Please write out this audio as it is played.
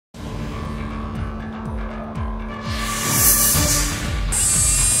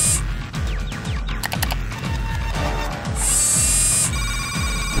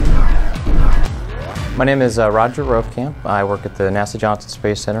My name is Roger Rovekamp. I work at the NASA Johnson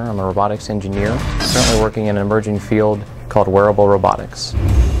Space Center. I'm a robotics engineer, currently working in an emerging field called wearable robotics.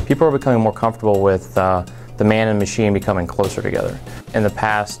 People are becoming more comfortable with the man and machine becoming closer together. In the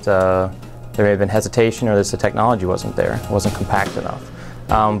past, there may have been hesitation or the technology wasn't there, it wasn't compact enough.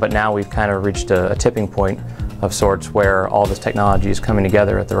 But now we've kind of reached a tipping point of sorts where all this technology is coming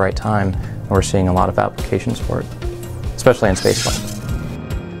together at the right time, and we're seeing a lot of applications for it, especially in spaceflight.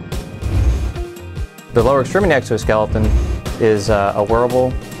 The lower extremity exoskeleton is a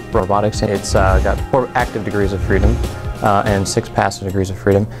wearable robotics. It's got 4 active degrees of freedom and 6 passive degrees of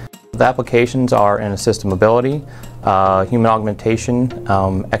freedom. The applications are in assisted mobility, human augmentation,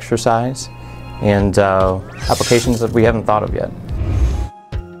 exercise, and applications that we haven't thought of yet.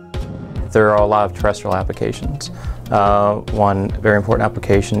 There are a lot of terrestrial applications. One very important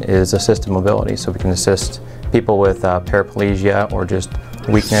application is assisted mobility, so we can assist people with paraplegia or just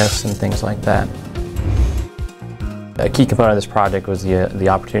weakness and things like that. A key component of this project was the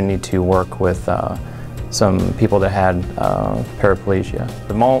opportunity to work with some people that had paraplegia.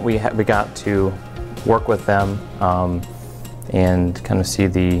 The moment we got to work with them and kind of see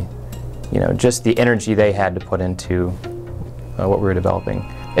just the energy they had to put into what we were developing,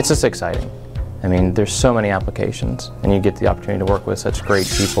 it's just exciting. I mean, there's so many applications, and you get the opportunity to work with such great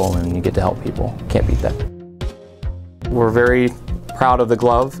people, and you get to help people. Can't beat that. We're very proud of the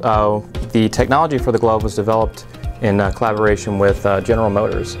glove. The technology for the glove was developed in collaboration with General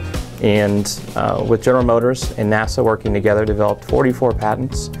Motors. And with General Motors and NASA working together, developed 44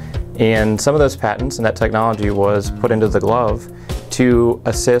 patents. And some of those patents and that technology was put into the glove to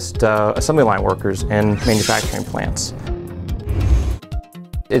assist assembly line workers in manufacturing plants.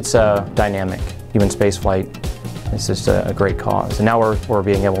 It's dynamic. Human spaceflight is just a great cause. And now we're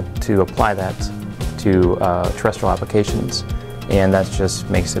being able to apply that to terrestrial applications. And that just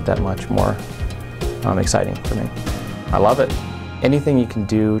makes it that much more exciting for me. I love it. Anything you can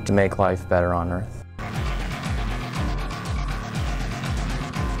do to make life better on Earth.